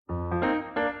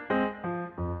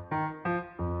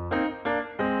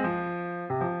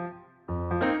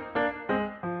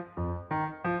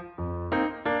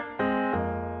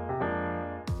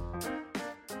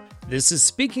This is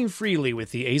Speaking Freely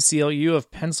with the ACLU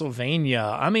of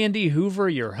Pennsylvania. I'm Andy Hoover,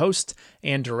 your host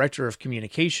and Director of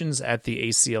Communications at the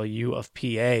ACLU of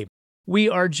PA. We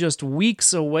are just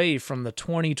weeks away from the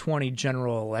 2020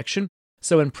 general election,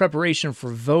 so in preparation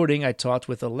for voting, I talked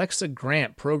with Alexa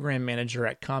Grant, Program Manager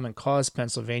at Common Cause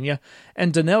Pennsylvania,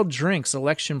 and Donnell Drinks,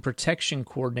 Election Protection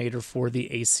Coordinator for the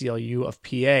ACLU of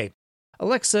PA.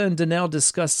 Alexa and Donnell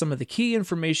discussed some of the key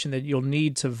information that you'll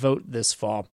need to vote this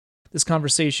fall. This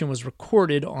conversation was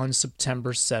recorded on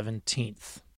September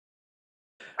 17th.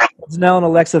 Donnell and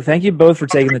Alexa, thank you both for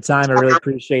taking the time. I really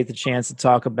appreciate the chance to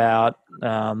talk about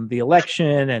the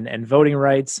election and voting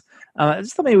rights. I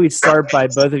just thought maybe we'd start by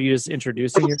both of you just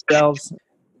introducing yourselves,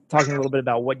 talking a little bit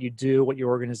about what you do, what your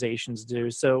organizations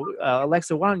do. So,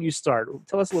 Alexa, why don't you start?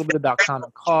 Tell us a little bit about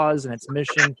Common Cause and its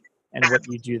mission and what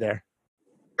you do there.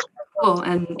 Cool.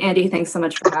 And Andy, thanks so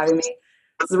much for having me.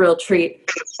 It's a real treat.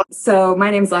 So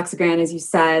my name is Alexa Grant, as you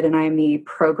said, and I'm the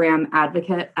program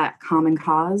advocate at Common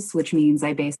Cause, which means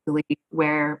I basically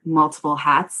wear multiple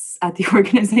hats at the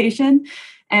organization.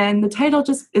 And the title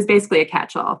just is basically a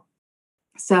catch-all.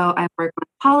 So I work on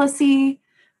policy.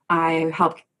 I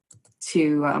help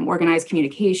to organize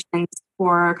communications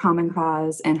for Common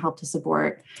Cause and help to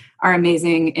support our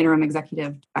amazing interim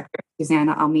executive director,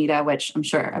 Susanna Almeida, which I'm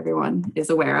sure everyone is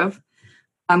aware of.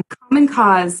 Common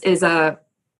Cause is a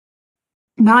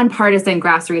nonpartisan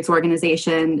grassroots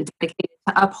organization dedicated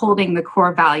to upholding the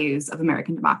core values of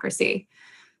American democracy.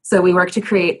 So we work to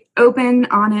create open,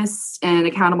 honest, and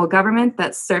accountable government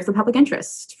that serves the public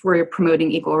interest. We're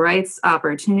promoting equal rights,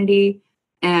 opportunity,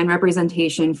 and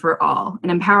representation for all,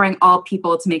 and empowering all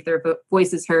people to make their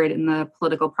voices heard in the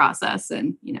political process.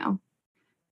 And, you know,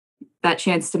 that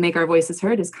chance to make our voices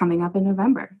heard is coming up in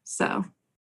November. So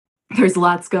there's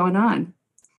lots going on.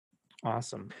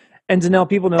 Awesome. And Donnell,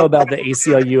 people know about the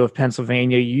ACLU of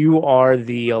Pennsylvania. You are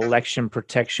the Election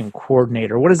Protection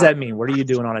Coordinator. What does that mean? What are you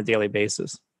doing on a daily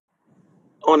basis?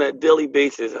 On a daily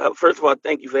basis, first of all,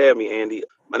 thank you for having me, Andy.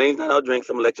 My name is Donnell Drinks.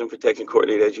 I'm Election Protection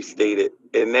Coordinator, as you stated,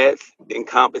 and that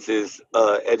encompasses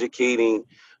educating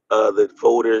the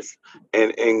voters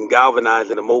and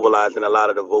galvanizing and mobilizing a lot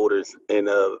of the voters in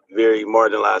very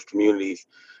marginalized communities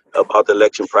about the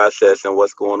election process and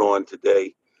what's going on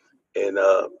today in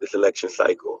this election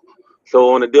cycle.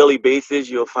 So on a daily basis,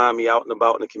 you'll find me out and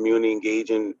about in the community,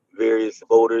 engaging various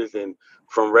voters, and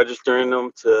from registering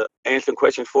them to answering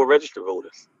questions for registered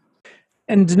voters.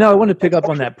 And Donnell, I want to pick up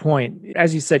on that point.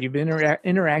 As you said, you've been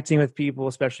interacting with people,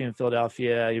 especially in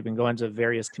Philadelphia. You've been going to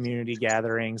various community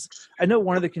gatherings. I know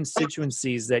one of the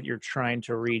constituencies that you're trying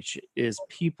to reach is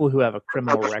people who have a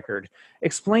criminal record.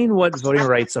 Explain what voting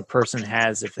rights a person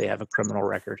has if they have a criminal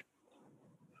record.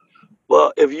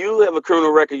 Well, if you have a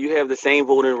criminal record, you have the same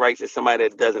voting rights as somebody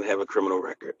that doesn't have a criminal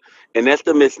record. And that's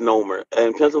the misnomer.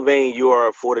 In Pennsylvania, you are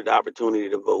afforded the opportunity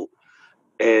to vote.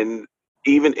 And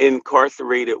even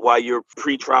incarcerated while you're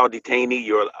pretrial detainee,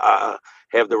 you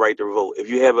have the right to vote. If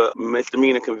you have a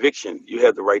misdemeanor conviction, you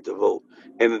have the right to vote.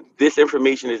 And this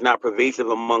information is not pervasive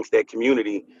amongst that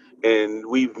community. And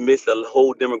we've missed a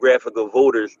whole demographic of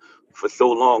voters for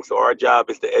so long. So our job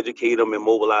is to educate them and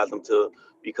mobilize them to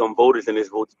become voters in this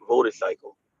voter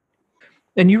cycle.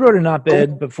 And you wrote an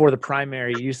op-ed before the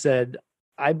primary. You said,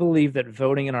 I believe that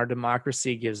voting in our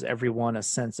democracy gives everyone a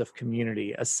sense of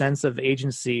community, a sense of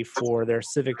agency for their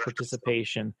civic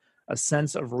participation, a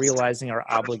sense of realizing our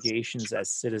obligations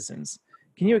as citizens.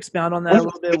 Can you expound on that a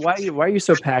little bit? Why are you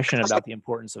so passionate about the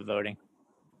importance of voting?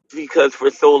 Because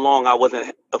for so long, I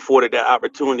wasn't afforded that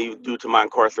opportunity due to my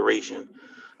incarceration.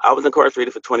 I was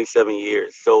incarcerated for 27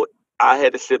 years. So I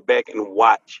had to sit back and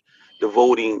watch the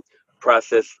voting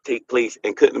process take place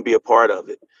and couldn't be a part of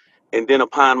it. And then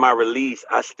upon my release,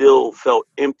 I still felt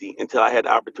empty until I had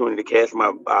the opportunity to cast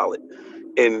my ballot.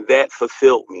 And that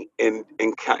fulfilled me. And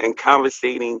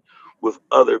conversating with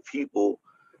other people,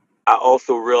 I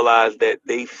also realized that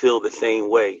they feel the same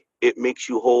way. It makes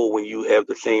you whole when you have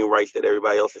the same rights that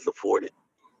everybody else is afforded.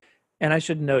 And I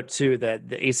should note, too, that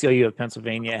the ACLU of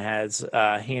Pennsylvania has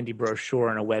a handy brochure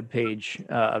and a webpage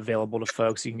available to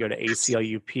folks. You can go to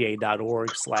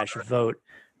aclupa.org/vote,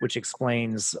 which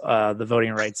explains the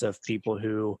voting rights of people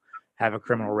who have a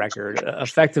criminal record.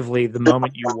 Effectively, the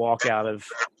moment you walk out of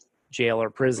jail or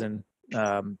prison,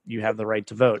 you have the right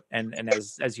to vote. And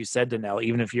as you said, Donnell,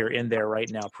 even if you're in there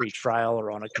right now pre-trial or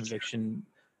on a conviction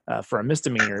for a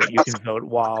misdemeanor, you can vote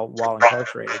while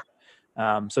incarcerated.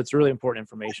 So it's really important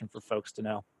information for folks to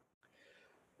know.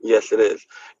 Yes, it is.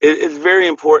 It's very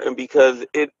important because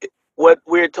what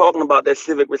we're talking about, that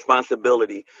civic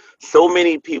responsibility. So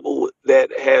many people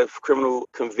that have criminal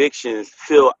convictions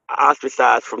feel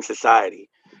ostracized from society.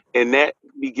 And that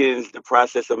begins the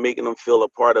process of making them feel a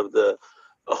part of the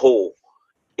whole.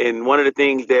 And one of the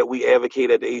things that we advocate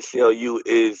at the ACLU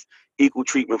is equal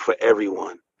treatment for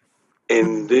everyone.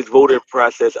 And this voting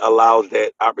process allows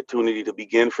that opportunity to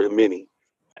begin for many.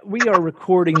 We are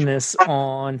recording this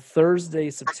on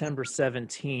Thursday, September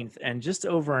 17th, and just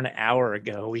over an hour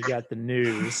ago, we got the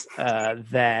news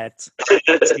that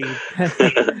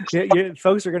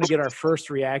folks are going to get our first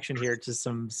reaction here to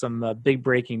some big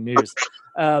breaking news.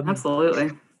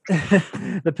 Absolutely.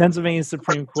 The Pennsylvania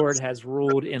Supreme Court has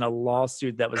ruled in a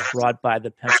lawsuit that was brought by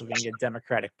the Pennsylvania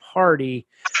Democratic Party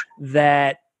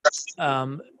that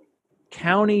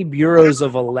county bureaus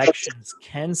of elections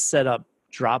can set up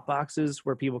drop boxes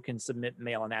where people can submit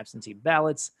mail and absentee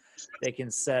ballots. They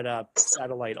can set up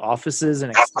satellite offices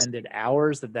and extended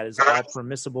hours, that is all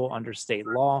permissible under state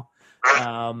law.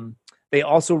 They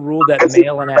also ruled that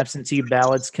mail and absentee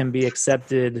ballots can be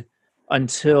accepted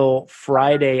until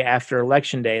Friday after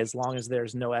Election Day, as long as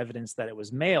there's no evidence that it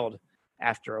was mailed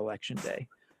after Election Day.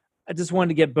 I just wanted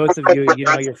to get both of you,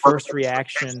 your first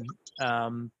reaction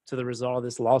to the result of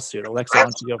this lawsuit. Alexa, why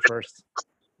don't you go first?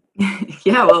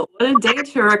 Yeah, well, what a day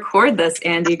to record this,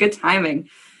 Andy. Good timing.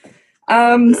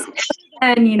 And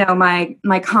my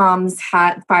comms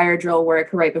hat fire drill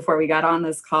work right before we got on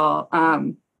this call.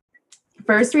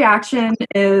 First reaction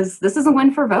is this is a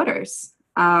win for voters.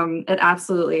 It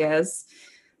absolutely is.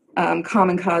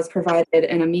 Common Cause provided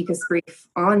an amicus brief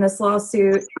on this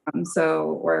lawsuit,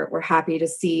 so we're happy to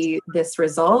see this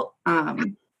result.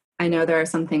 I know there are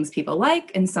some things people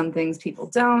like and some things people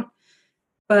don't,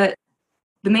 but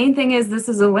the main thing is this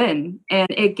is a win, and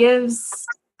it gives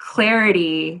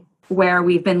clarity where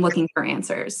we've been looking for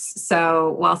answers.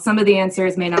 So while some of the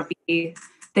answers may not be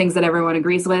things that everyone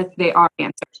agrees with, they are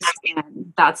answers,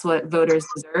 and that's what voters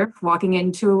deserve walking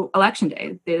into Election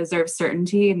Day. They deserve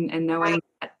certainty and knowing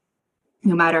that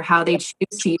no matter how they choose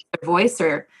to use their voice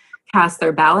or cast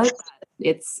their ballot,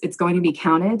 it's going to be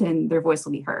counted and their voice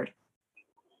will be heard.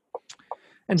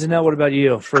 And Danelle, what about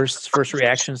you? First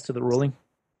reactions to the ruling?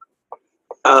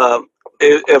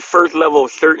 At first level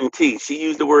of certainty, she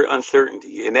used the word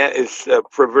uncertainty, and that is a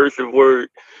perversive word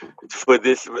for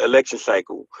this election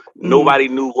cycle. Nobody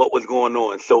knew what was going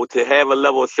on. So to have a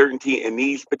level of certainty in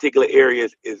these particular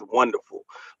areas is wonderful.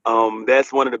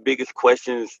 That's one of the biggest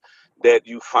questions that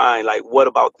you find, like, what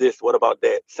about this? What about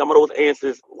that? Some of those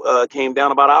answers came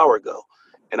down about an hour ago.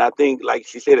 And I think, like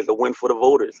she said, it's a win for the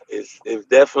voters. It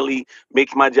definitely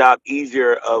makes my job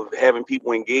easier of having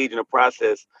people engage in the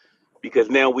process,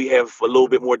 because now we have a little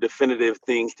bit more definitive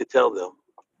things to tell them.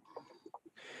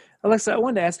 Alexa, I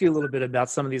wanted to ask you a little bit about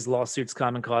some of these lawsuits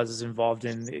Common Cause is involved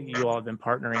in. You all have been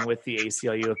partnering with the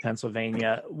ACLU of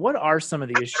Pennsylvania. What are some of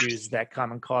the issues that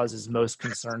Common Cause is most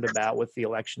concerned about with the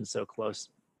election so close?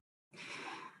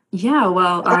 Yeah,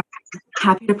 well, I'm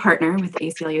happy to partner with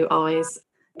the ACLU always.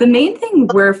 The main thing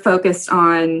we're focused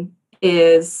on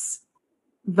is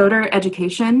voter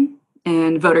education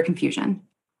and voter confusion.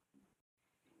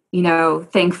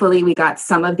 Thankfully, we got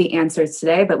some of the answers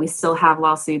today, but we still have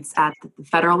lawsuits at the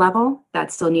federal level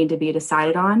that still need to be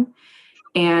decided on.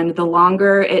 And the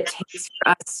longer it takes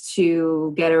for us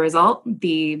to get a result,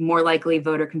 the more likely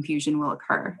voter confusion will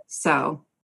occur. So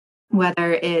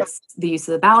whether it's the use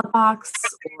of the ballot box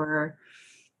or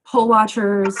poll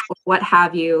watchers or what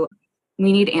have you,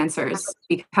 we need answers,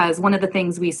 because one of the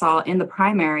things we saw in the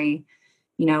primary,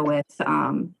 with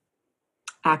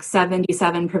Act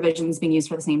 77 provisions being used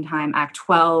for the same time, Act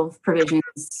 12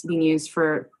 provisions being used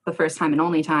for the first time and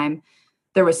only time,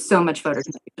 there was so much voter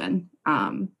confusion.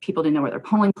 People didn't know where their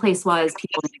polling place was.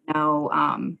 People didn't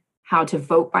know how to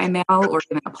vote by mail or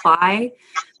even apply.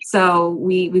 So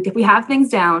we have things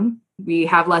down. We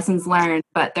have lessons learned,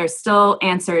 but there's still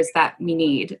answers that we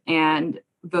need. And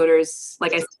voters,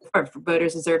 like I said,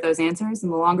 voters deserve those answers.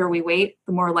 And the longer we wait,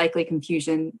 the more likely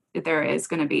confusion there is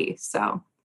going to be. So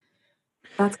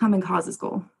that's Common Cause's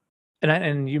goal.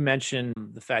 And you mentioned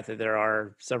the fact that there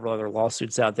are several other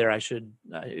lawsuits out there. I should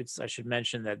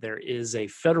mention that there is a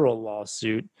federal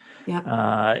lawsuit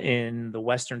in the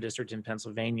Western District in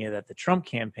Pennsylvania that the Trump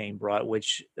campaign brought,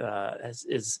 which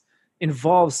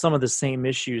involves some of the same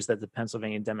issues that the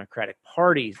Pennsylvania Democratic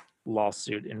Party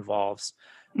lawsuit involves.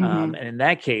 And in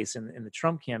that case, in the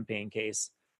Trump campaign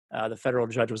case, the federal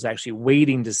judge was actually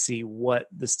waiting to see what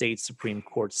the state Supreme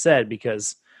Court said,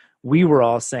 because we were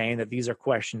all saying that these are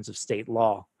questions of state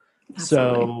law.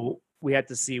 Absolutely. So we have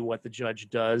to see what the judge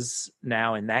does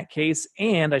now in that case.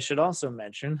 And I should also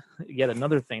mention, yet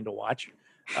another thing to watch,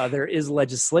 there is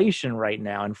legislation right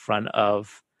now in front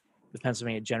of the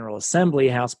Pennsylvania General Assembly,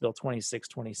 House Bill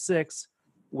 2626,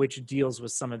 which deals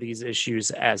with some of these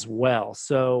issues as well.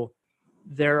 So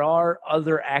there are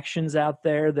other actions out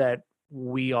there that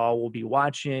we all will be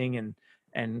watching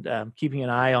and keeping an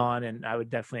eye on. And I would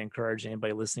definitely encourage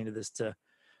anybody listening to this to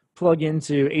plug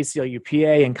into ACLU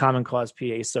PA and Common Cause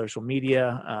PA social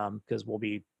media, because we'll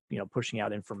be pushing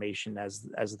out information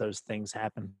as those things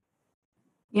happen.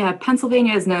 Yeah,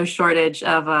 Pennsylvania is no shortage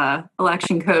of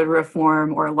election code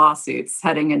reform or lawsuits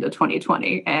heading into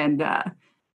 2020. And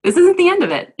this isn't the end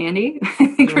of it, Andy. I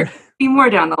think we're going to see more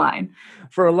down the line.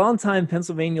 For a long time,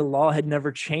 Pennsylvania law had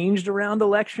never changed around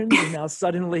elections, and now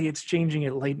suddenly it's changing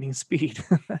at lightning speed.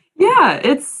 Yeah,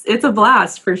 it's a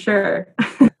blast for sure.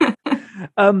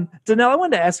 Danelle, I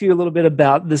wanted to ask you a little bit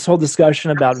about this whole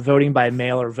discussion about voting by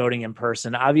mail or voting in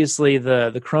person. Obviously,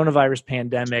 the coronavirus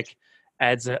pandemic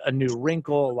adds a new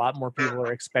wrinkle. A lot more people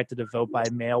are expected to vote by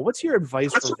mail. What's your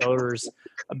advice for voters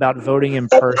about voting in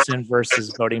person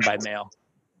versus voting by mail?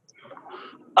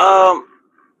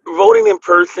 Voting in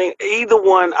person, either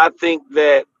one, I think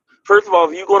that, first of all,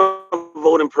 if you're going to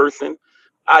vote in person,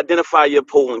 identify your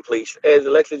polling place. As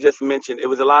Alexa just mentioned, it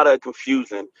was a lot of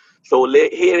confusion. So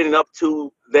heading up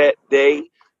to that day,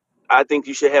 I think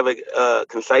you should have a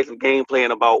concise game plan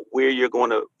about where you're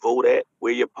going to vote at,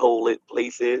 where your polling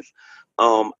place is.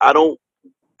 I don't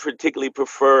particularly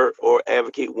prefer or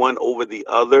advocate one over the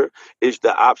other. It's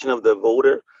the option of the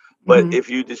voter. But if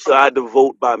you decide to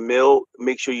vote by mail,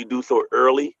 make sure you do so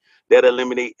early. That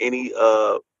eliminate any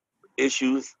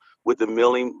issues with the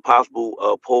mailing,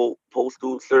 possible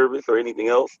postal service or anything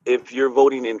else. If you're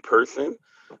voting in person,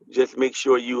 just make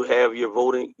sure you have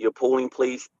your polling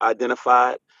place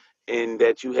identified, and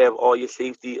that you have all your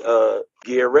safety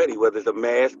gear ready, whether it's a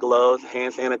mask, gloves,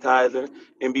 hand sanitizer,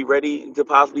 and be ready to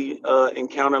possibly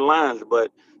encounter lines.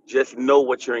 But just know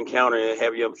what you're encountering and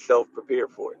have yourself prepared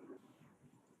for it.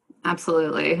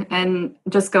 Absolutely. And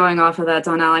just going off of that,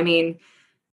 Donnell, I mean,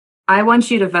 I want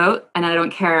you to vote, and I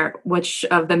don't care which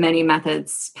of the many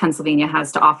methods Pennsylvania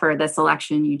has to offer this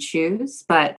election you choose,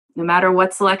 but no matter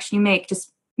what selection you make,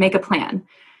 just make a plan.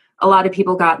 A lot of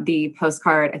people got the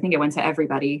postcard, I think it went to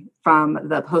everybody, from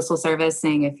the Postal Service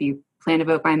saying if you plan to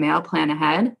vote by mail, plan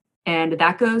ahead. And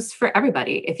that goes for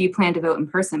everybody. If you plan to vote in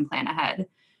person, plan ahead.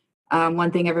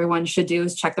 One thing everyone should do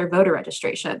is check their voter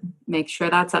registration. Make sure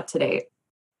that's up to date.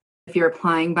 If you're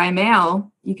applying by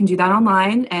mail, you can do that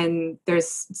online, and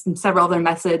there's several other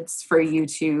methods for you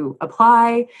to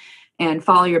apply and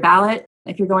follow your ballot.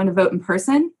 If you're going to vote in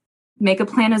person, make a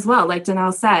plan as well. Like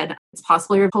Danelle said, it's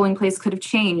possible your polling place could have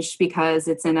changed because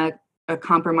it's in a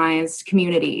compromised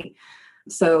community.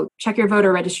 So check your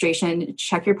voter registration,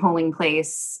 check your polling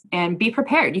place, and be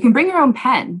prepared. You can bring your own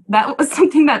pen. That was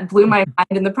something that blew my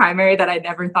mind in the primary that I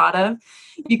never thought of.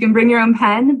 You can bring your own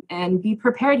pen and be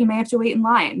prepared. You may have to wait in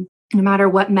line. No matter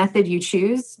what method you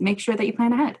choose, make sure that you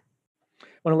plan ahead.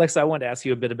 Well, Alexa, I wanted to ask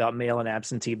you a bit about mail and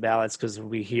absentee ballots, because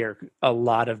we hear a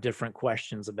lot of different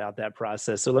questions about that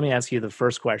process. So let me ask you the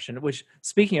first question, which,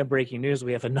 speaking of breaking news,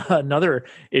 we have another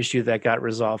issue that got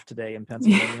resolved today in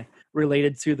Pennsylvania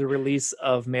related to the release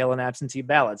of mail and absentee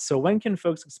ballots. So when can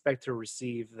folks expect to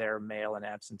receive their mail and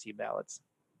absentee ballots?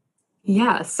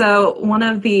 Yeah, so one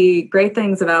of the great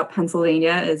things about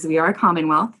Pennsylvania is we are a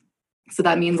Commonwealth. So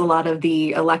that means a lot of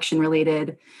the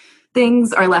election-related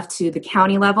things are left to the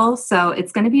county level. So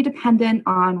it's going to be dependent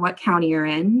on what county you're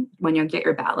in when you'll get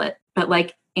your ballot. But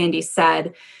like Andy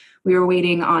said, we were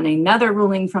waiting on another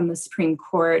ruling from the Supreme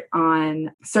Court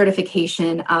on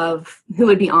certification of who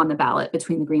would be on the ballot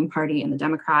between the Green Party and the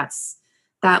Democrats.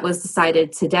 That was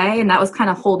decided today, and that was kind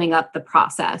of holding up the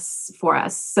process for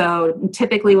us. So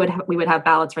typically we would have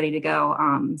ballots ready to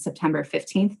go September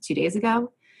 15th, 2 days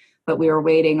ago. But we were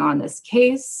waiting on this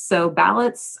case, so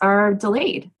ballots are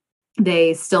delayed.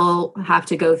 They still have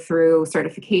to go through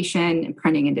certification,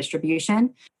 printing, and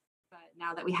distribution. But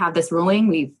now that we have this ruling,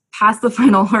 we've passed the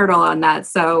final hurdle on that,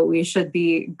 so we should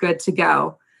be good to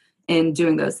go in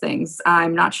doing those things.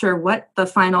 I'm not sure what the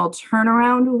final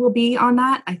turnaround will be on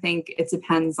that. I think it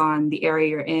depends on the area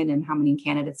you're in and how many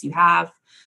candidates you have.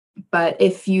 But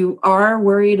if you are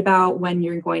worried about when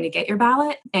you're going to get your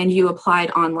ballot and you applied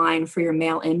online for your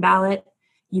mail-in ballot,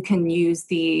 you can use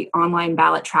the online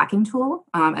ballot tracking tool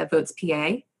at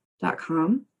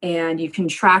votespa.com, and you can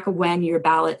track when your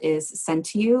ballot is sent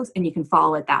to you, and you can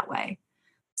follow it that way.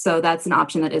 So that's an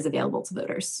option that is available to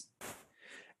voters.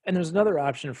 And there's another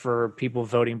option for people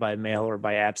voting by mail or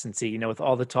by absentee. With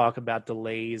all the talk about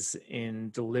delays in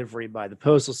delivery by the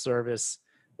Postal Service,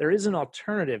 there is an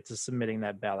alternative to submitting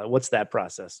that ballot. What's that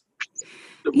process?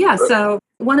 Yeah, so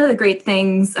one of the great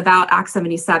things about Act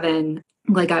 77,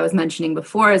 like I was mentioning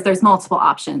before, is there's multiple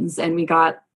options, and we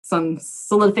got some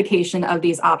solidification of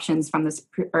these options from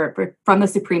the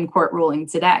Supreme Court ruling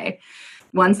today.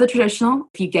 One's the traditional.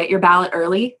 If you get your ballot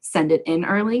early, send it in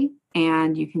early,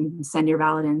 and you can send your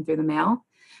ballot in through the mail.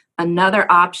 Another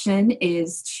option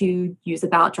is to use a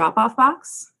ballot drop-off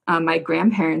box. My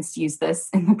grandparents use this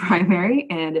in the primary,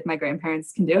 and if my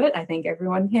grandparents can do it, I think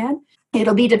everyone can.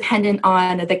 It'll be dependent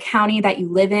on the county that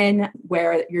you live in,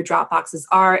 where your drop boxes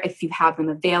are, if you have them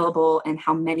available, and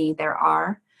how many there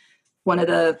are. One of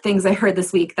the things I heard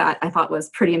this week that I thought was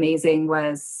pretty amazing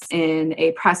was in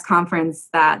a press conference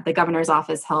that the governor's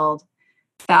office held.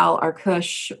 Val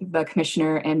Arkush, the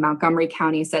commissioner in Montgomery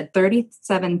County, said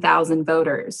 37,000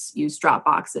 voters used drop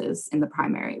boxes in the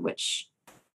primary, which,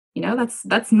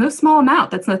 that's no small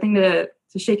amount. That's nothing to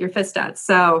shake your fist at.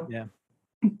 So yeah,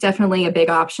 definitely a big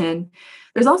option.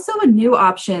 There's also a new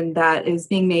option that is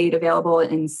being made available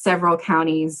in several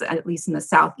counties, at least in the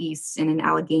Southeast and in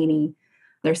Allegheny.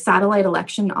 There's satellite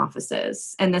election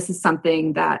offices. And this is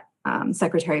something that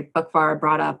Secretary Boockvar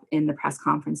brought up in the press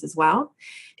conference as well.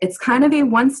 It's kind of a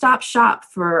one-stop shop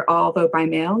for all vote by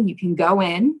mail. You can go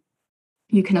in,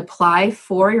 you can apply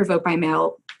for your vote by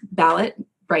mail ballot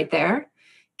right there,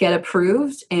 get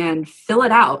approved, and fill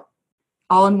it out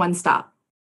all in one stop.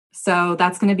 So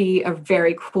that's going to be a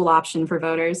very cool option for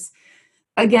voters.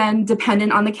 Again,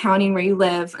 dependent on the county and where you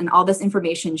live, and all this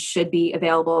information should be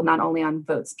available not only on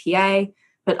Votes PA,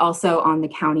 but also on the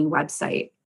county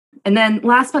website. And then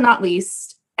last but not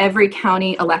least, every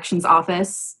county elections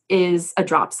office is a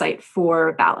drop site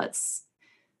for ballots.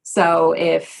 So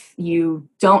if you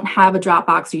don't have a drop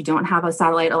box, or you don't have a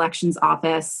satellite elections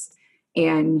office,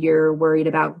 and you're worried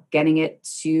about getting it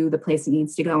to the place it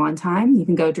needs to go on time, you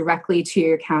can go directly to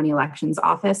your county elections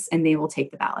office and they will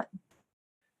take the ballot.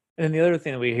 And the other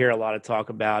thing that we hear a lot of talk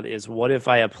about is, what if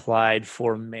I applied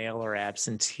for mail or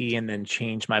absentee and then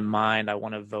change my mind? I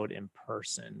want to vote in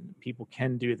person. People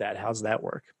can do that. How's that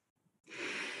work?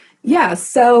 Yeah,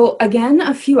 so again,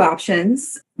 a few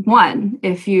options. One,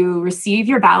 if you receive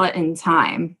your ballot in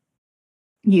time,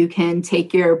 you can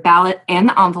take your ballot and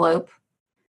the envelope.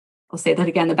 I'll say that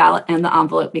again, the ballot and the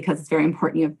envelope, because it's very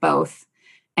important you have both.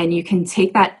 And you can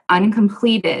take that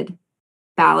uncompleted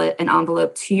ballot and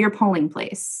envelope to your polling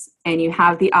place, and you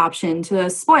have the option to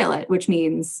spoil it, which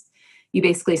means you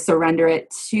basically surrender it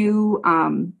to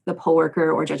the poll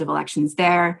worker or judge of elections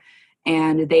there,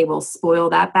 and they will spoil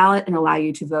that ballot and allow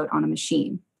you to vote on a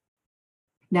machine.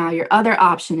 Now, your other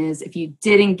option is, if you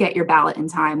didn't get your ballot in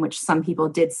time, which some people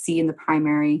did see in the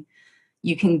primary,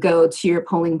 you can go to your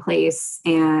polling place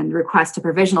and request a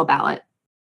provisional ballot.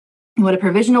 And what a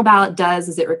provisional ballot does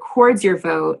is it records your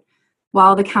vote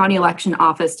while the county election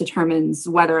office determines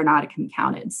whether or not it can be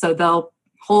counted. So they'll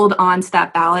hold on to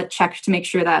that ballot, check to make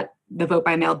sure that the vote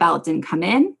by mail ballot didn't come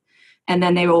in, and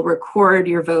then they will record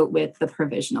your vote with the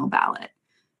provisional ballot.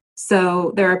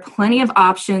 So there are plenty of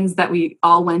options that we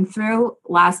all went through.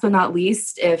 Last but not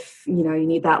least, if you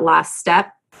need that last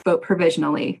step, vote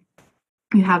provisionally.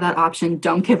 You have that option.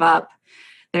 Don't give up.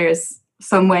 There's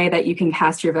some way that you can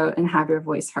cast your vote and have your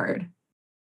voice heard.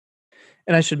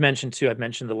 And I should mention too, I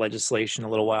mentioned the legislation a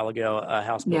little while ago,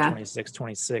 House Bill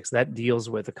 2626, that deals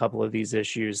with a couple of these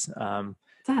issues.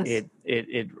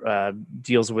 It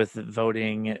deals with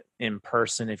voting in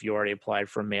person if you already applied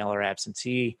for mail or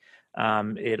absentee.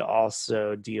 It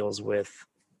also deals with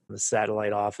the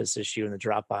satellite office issue and the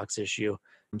Dropbox issue.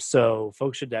 So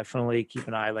folks should definitely keep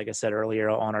an eye, like I said earlier,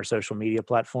 on our social media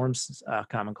platforms,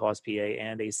 Common Cause PA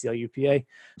and ACLU PA,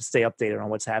 to stay updated on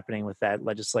what's happening with that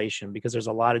legislation, because there's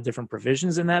a lot of different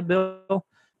provisions in that bill.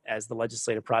 As the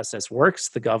legislative process works,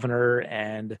 the governor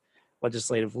and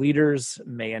legislative leaders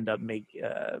may end up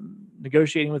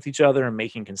negotiating with each other and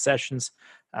making concessions.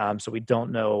 So we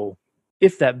don't know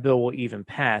if that bill will even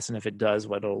pass, and if it does,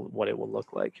 what it will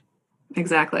look like.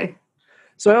 Exactly.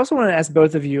 So I also want to ask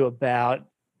both of you about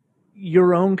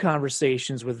your own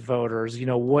conversations with voters,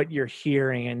 what you're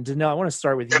hearing. And Danelle, I want to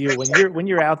start with you. When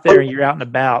you're out there and you're out and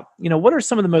about, what are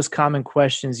some of the most common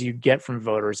questions you get from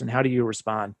voters, and how do you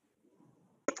respond?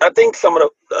 I think some of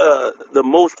the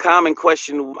most common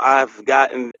question I've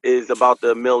gotten is about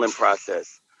the mail-in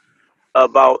process,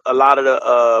 about a lot of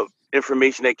the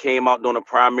information that came out during the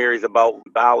primaries about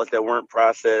ballots that weren't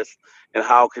processed, and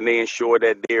how can they ensure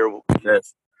that they're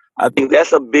processed. I think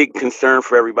that's a big concern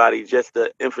for everybody, just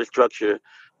the infrastructure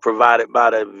provided by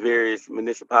the various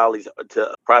municipalities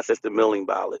to process the mailing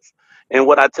ballots. And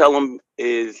what I tell them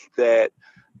is that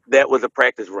was a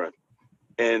practice run,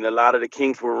 and a lot of the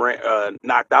kinks were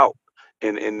knocked out.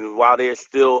 And while they're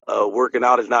still working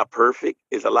out, it's not perfect.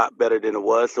 It's a lot better than it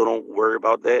was, so don't worry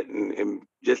about that, and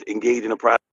just engage in the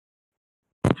process.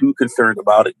 If you're too concerned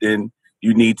about it, then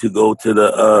you need to go to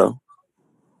the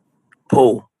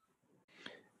poll.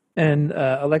 And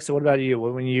Alexa, what about you?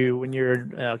 When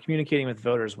you're communicating with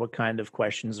voters, what kind of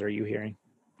questions are you hearing?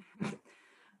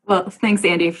 Well, thanks,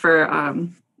 Andy, for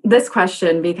this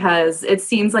question, because it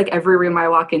seems like every room I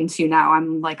walk into now,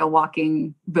 I'm like a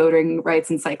walking voting rights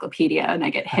encyclopedia, and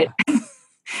I get hit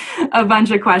a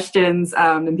bunch of questions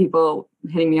and people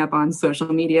hitting me up on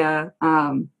social media.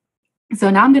 So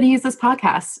now I'm going to use this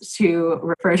podcast to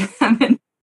refer to them and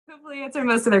hopefully answer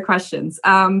most of their questions.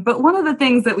 But one of the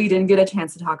things that we didn't get a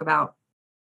chance to talk about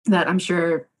that I'm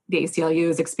sure the ACLU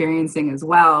is experiencing as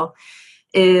well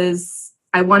is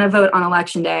I want to vote on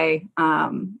election day.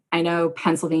 I know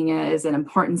Pennsylvania is an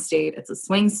important state. It's a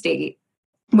swing state.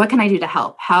 What can I do to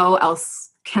help? How else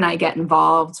can I get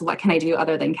involved? What can I do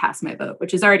other than cast my vote,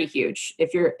 which is already huge.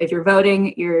 If you're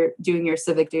voting, you're doing your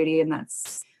civic duty, and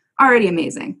that's already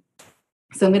amazing.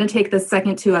 So I'm going to take this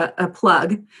second to a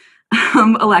plug,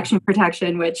 election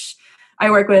protection, which I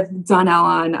work with Donnell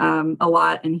on a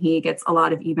lot, and he gets a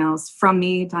lot of emails from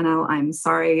me. Donnell, I'm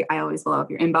sorry. I always blow up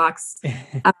your inbox.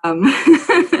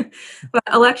 But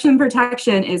election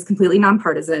protection is completely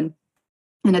nonpartisan,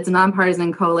 and it's a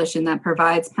nonpartisan coalition that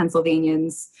provides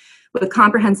Pennsylvanians with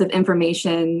comprehensive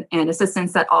information and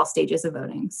assistance at all stages of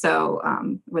voting. So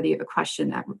whether you have a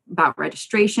question about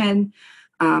registration,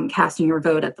 casting your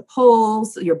vote at the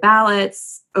polls, your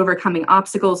ballots, overcoming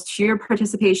obstacles to your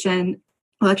participation,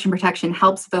 election protection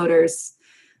helps voters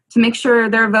to make sure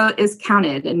their vote is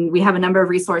counted. And we have a number of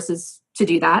resources to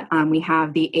do that. We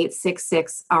have the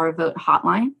 866 Our Vote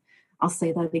hotline. I'll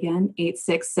say that again,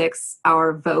 866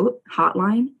 Our Vote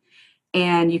hotline.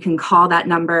 And you can call that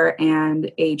number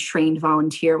and a trained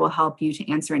volunteer will help you to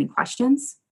answer any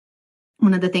questions.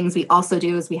 One of the things we also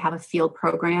do is we have a field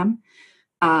program.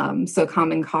 So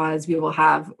Common Cause, we will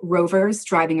have rovers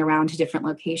driving around to different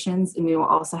locations, and we will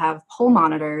also have poll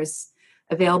monitors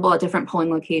available at different polling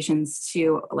locations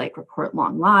to report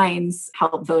long lines,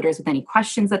 help voters with any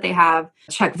questions that they have,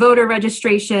 check voter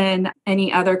registration,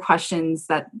 any other questions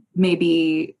that may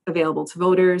be available to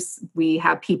voters. We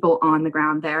have people on the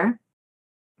ground there.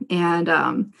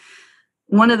 And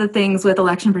one of the things with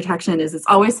election protection is it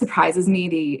always surprises me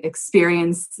the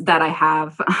experience that I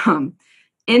have.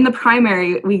 In the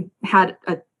primary, we had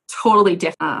a totally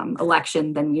different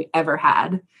election than you ever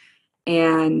had.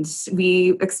 And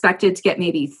we expected to get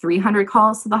maybe 300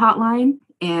 calls to the hotline.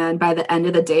 And by the end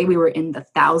of the day, we were in the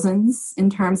thousands in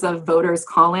terms of voters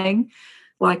calling.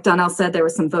 Like Donnell said, there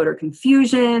was some voter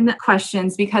confusion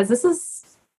questions because this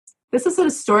is a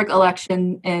historic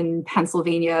election in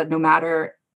Pennsylvania, no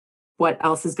matter what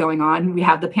else is going on. We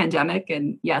have the pandemic,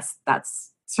 and yes,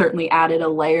 that's certainly added a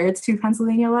layer to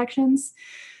Pennsylvania elections.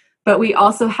 But we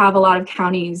also have a lot of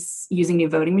counties using new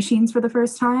voting machines for the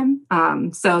first time.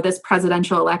 So this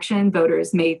presidential election,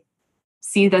 voters may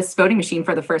see this voting machine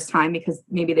for the first time because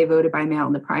maybe they voted by mail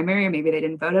in the primary, or maybe they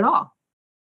didn't vote at all.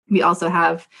 We also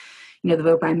have, the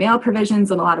vote by mail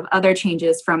provisions and a lot of other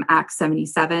changes from Act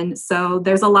 77. So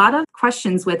there's a lot of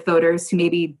questions with voters who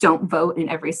maybe don't vote in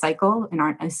every cycle and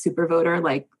aren't a super voter,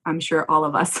 like I'm sure all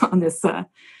of us on this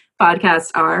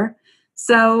podcast are.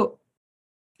 So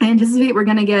I anticipate we're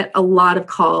going to get a lot of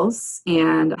calls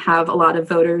and have a lot of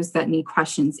voters that need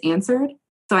questions answered.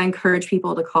 So I encourage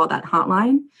people to call that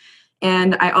hotline.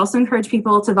 And I also encourage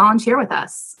people to volunteer with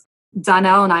us.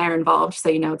 Donnell and I are involved, so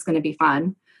it's going to be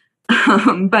fun.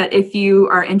 But if you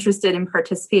are interested in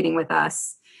participating with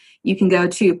us, you can go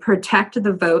to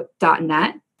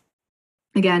protectthevote.net.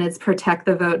 Again, it's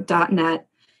protectthevote.net.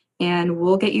 And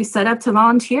we'll get you set up to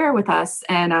volunteer with us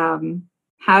and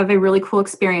have a really cool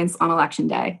experience on election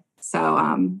day. So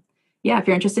if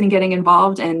you're interested in getting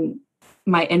involved, and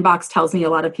my inbox tells me a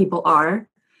lot of people are,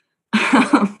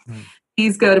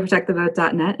 please go to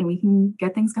protectthevote.net and we can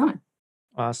get things going.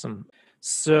 Awesome.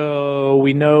 So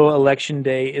we know election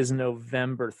day is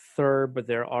November 3rd, but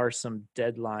there are some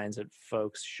deadlines that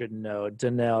folks should know.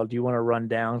 Donnell, do you want to run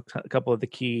down a couple of the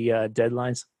key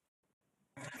deadlines?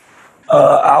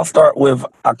 I'll start with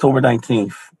October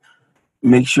 19th.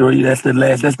 Make sure that's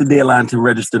the deadline to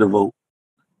register to vote.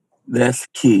 That's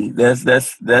key.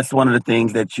 That's one of the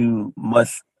things that you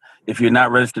must, if you're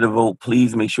not registered to vote,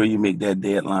 please make sure you make that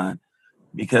deadline,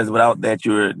 because without that,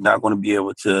 you're not going to be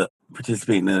able to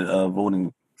participate in the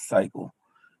voting cycle.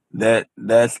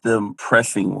 That's the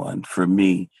pressing one for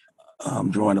me.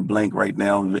 I'm drawing a blank right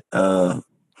now.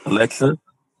 Alexa?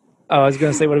 Oh, I was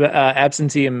going to say, what about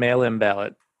absentee and mail-in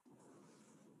ballot?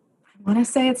 I want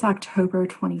to say it's October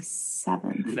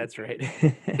 27th. That's right.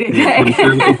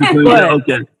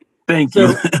 Okay. Thank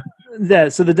you.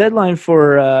 So the deadline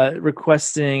for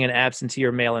requesting an absentee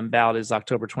or mail-in ballot is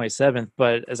October 27th.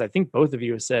 But as I think both of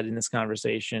you have said in this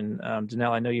conversation,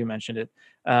 Donnell, I know you mentioned it,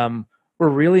 we're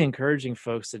really encouraging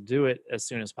folks to do it as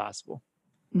soon as possible,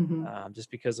 just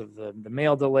because of the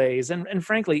mail delays. And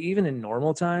frankly, even in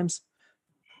normal times,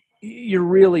 you're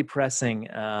really pressing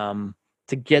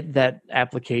to get that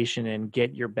application and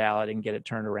get your ballot and get it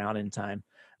turned around in time.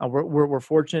 We're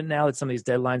fortunate now that some of these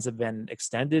deadlines have been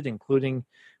extended, including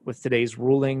with today's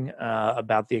ruling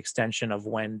about the extension of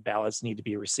when ballots need to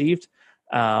be received.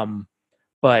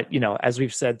 But, as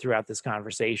we've said throughout this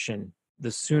conversation, the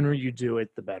sooner you do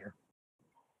it, the better.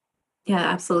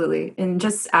 Yeah, absolutely. And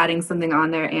just adding something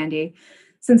on there, Andy,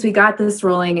 since we got this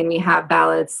ruling and we have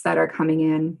ballots that are coming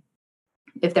in,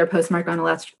 if they're postmarked on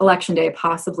election day,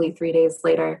 possibly 3 days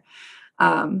later.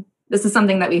 This is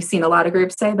something that we've seen a lot of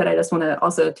groups say, but I just want to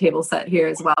also table set here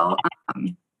as well.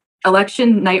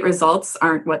 Election night results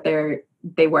aren't what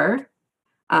they were.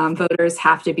 Voters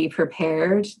have to be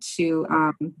prepared to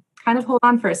kind of hold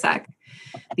on for a sec.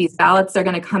 These ballots are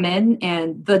going to come in,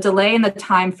 and the delay in the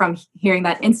time from hearing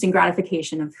that instant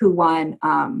gratification of who won,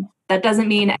 that doesn't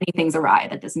mean anything's awry.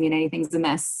 That doesn't mean anything's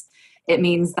amiss. It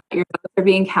means that your votes are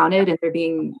being counted, and they're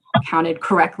being counted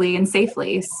correctly and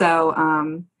safely. So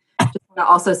just want to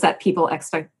also set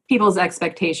people's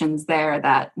expectations there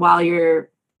that while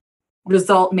your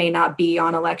result may not be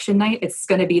on election night, it's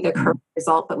going to be the correct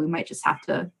result, but we might just have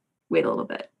to wait a little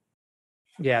bit.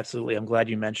 Yeah, absolutely. I'm glad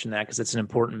you mentioned that because it's an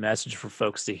important message for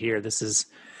folks to hear. This is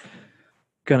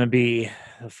going to be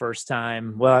the first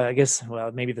time,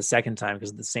 maybe the second time,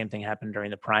 because the same thing happened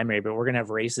during the primary, but we're going to have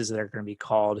races that are going to be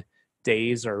called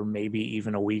days or maybe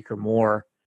even a week or more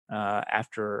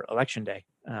after election day.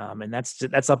 And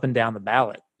that's up and down the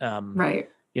ballot. Right.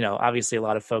 Obviously a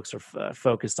lot of folks are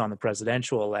focused on the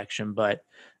presidential election, but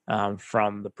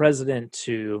from the president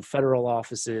to federal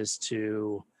offices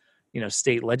to,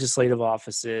 state legislative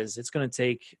offices, it's going to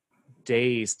take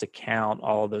days to count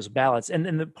all of those ballots.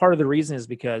 And the part of the reason is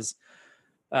because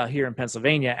here in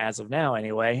Pennsylvania, as of now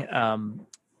anyway,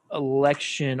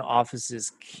 election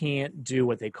offices can't do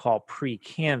what they call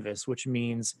pre-canvass, which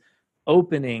means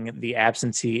opening the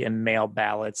absentee and mail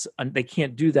ballots. And they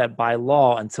can't do that by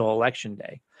law until election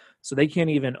day. So they can't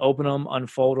even open them,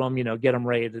 unfold them, get them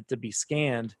ready to be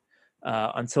scanned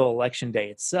until election day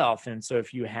itself. And so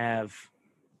if you have,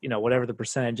 whatever the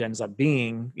percentage ends up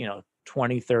being,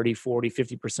 20, 30, 40,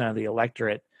 50% of the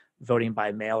electorate voting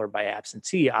by mail or by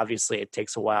absentee, obviously it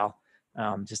takes a while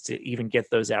just to even get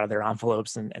those out of their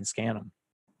envelopes and scan them.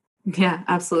 Yeah,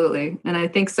 absolutely. And I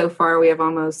think so far we have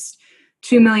almost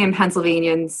 2 million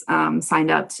Pennsylvanians signed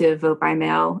up to vote by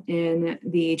mail in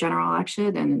the general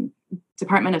election, and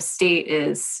Department of State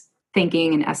is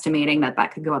thinking and estimating that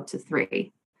could go up to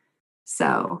 3.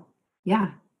 So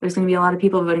yeah, there's going to be a lot of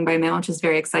people voting by mail, which is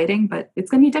very exciting, but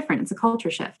it's going to be different. It's a culture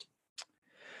shift.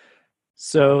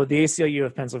 So the ACLU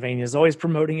of Pennsylvania is always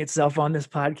promoting itself on this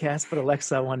podcast, but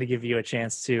Alexa, I wanted to give you a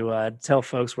chance to tell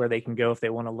folks where they can go if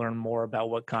they want to learn more about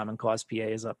what Common Cause PA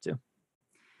is up to.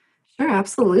 Sure,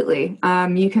 absolutely.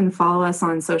 You can follow us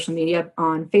on social media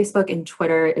on Facebook and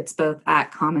Twitter. It's both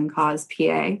at Common Cause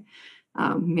PA.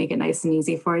 Make it nice and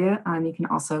easy for you. You can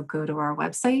also go to our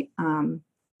website,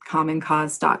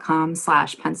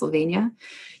 commoncause.com/Pennsylvania.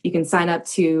 You can sign up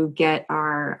to get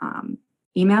our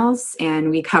emails,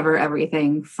 and we cover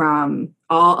everything from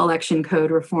all election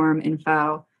code reform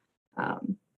info,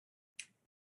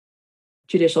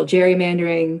 judicial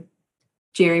gerrymandering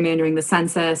the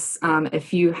census.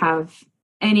 If you have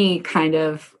any kind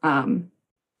of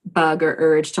bug or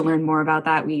urge to learn more about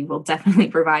that, we will definitely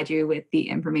provide you with the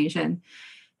information.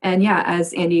 And yeah,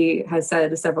 as Andy has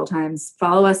said several times,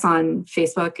 follow us on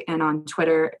Facebook and on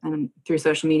Twitter and through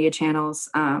social media channels.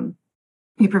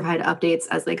 We provide updates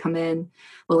as they come in.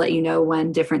 We'll let you know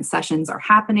when different sessions are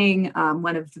happening,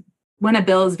 when a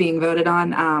bill is being voted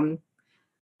on.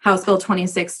 House Bill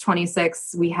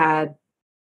 2626, we had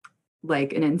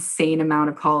like an insane amount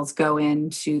of calls go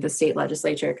into the state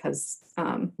legislature because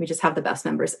we just have the best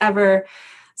members ever.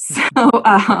 So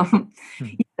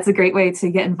it's a great way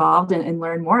to get involved and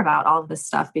learn more about all of this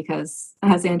stuff because,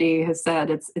 as Andy has said,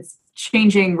 it's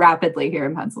changing rapidly here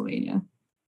in Pennsylvania.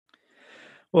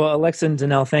 Well, Alexa and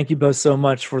Danelle, thank you both so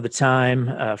much for the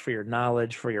time, for your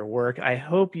knowledge, for your work. I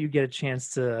hope you get a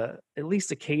chance to at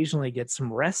least occasionally get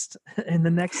some rest in the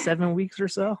next 7 weeks or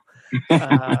so.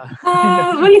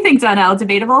 What do you think, Danelle?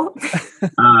 Debatable?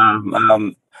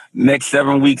 Next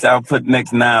 7 weeks, I'll put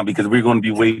next 9 because we're going to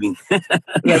be waiting.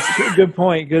 That's a good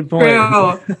point. Good point.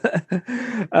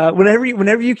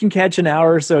 Whenever you can catch an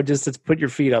hour or so just to put your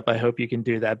feet up, I hope you can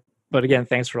do that. But again,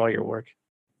 thanks for all your work.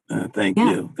 Thank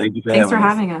you. Thank you Thanks for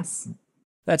having us.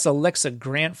 That's Alexa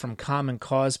Grant from Common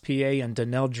Cause PA and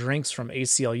Donnell Drinks from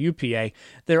ACLU PA.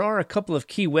 There are a couple of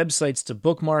key websites to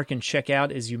bookmark and check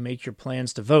out as you make your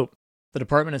plans to vote. The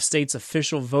Department of State's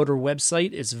official voter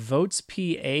website is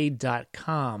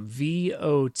votespa.com,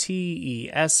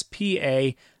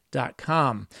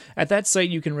 VOTESPA.com. At that site,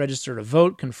 you can register to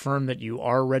vote, confirm that you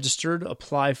are registered,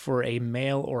 apply for a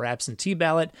mail or absentee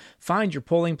ballot, find your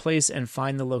polling place, and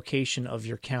find the location of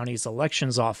your county's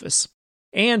elections office.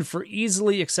 And for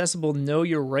easily accessible Know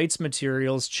Your Rights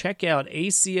materials, check out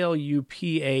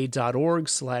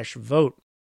aclupa.org/vote.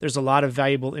 There's a lot of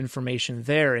valuable information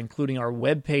there, including our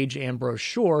webpage and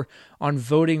brochure on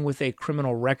voting with a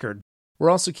criminal record.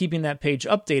 We're also keeping that page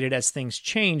updated as things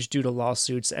change due to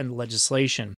lawsuits and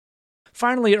legislation.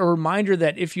 Finally, a reminder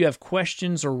that if you have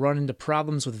questions or run into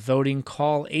problems with voting,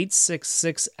 call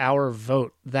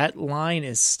 866-OUR-VOTE. That line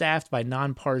is staffed by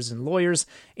nonpartisan lawyers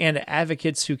and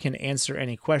advocates who can answer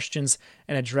any questions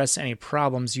and address any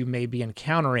problems you may be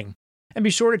encountering. And be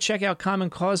sure to check out Common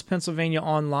Cause Pennsylvania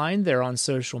online. They're on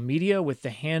social media with the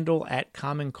handle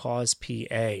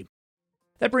 @CommonCausePA.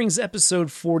 That brings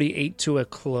episode 48 to a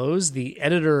close. The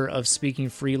editor of Speaking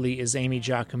Freely is Amy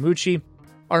Giacomucci.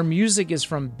 Our music is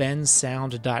from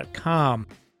bensound.com.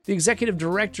 The executive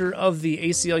director of the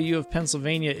ACLU of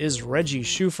Pennsylvania is Reggie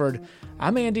Shuford.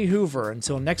 I'm Andy Hoover.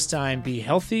 Until next time, be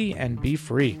healthy and be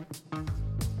free.